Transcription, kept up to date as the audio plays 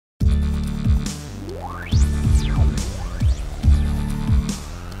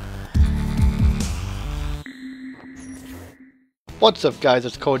What's up guys,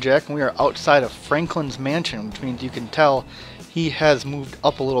 it's Kojak and we are outside of Franklin's mansion, which means you can tell he has moved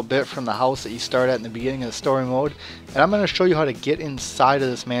up a little bit from the house that you start at in the beginning of the story mode. And I'm going to show you how to get inside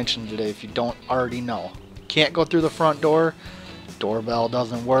of this mansion today if you don't already know. Can't go through the front door, doorbell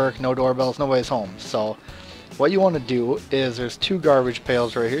doesn't work, no doorbells, nobody's home. So what you want to do is there's two garbage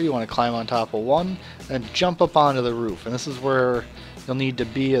pails right here. You want to climb on top of one and jump up onto the roof. And this is where you'll need to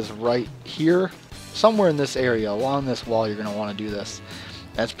be, is right here. Somewhere in this area along this wall you're going to want to do this.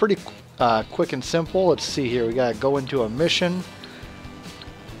 And it's pretty quick and simple. Let's see here, we got to go into a mission,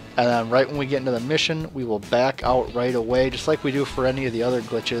 and then right when we get into the mission we will back out right away just like we do for any of the other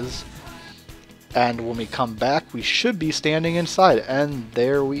glitches, and when we come back we should be standing inside, and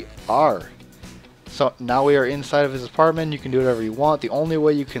there we are. So now we are inside of his apartment. You can do whatever you want. The only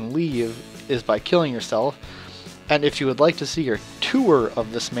way you can leave is by killing yourself. And if you would like to see your tour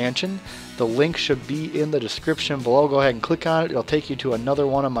of this mansion, the link should be in the description below. Go ahead and click on it. It'll take you to another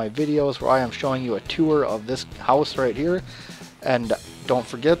one of my videos where I am showing you a tour of this house right here. And don't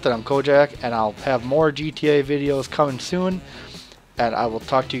forget that I'm Kojak, and I'll have more GTA videos coming soon. And I will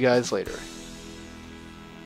talk to you guys later.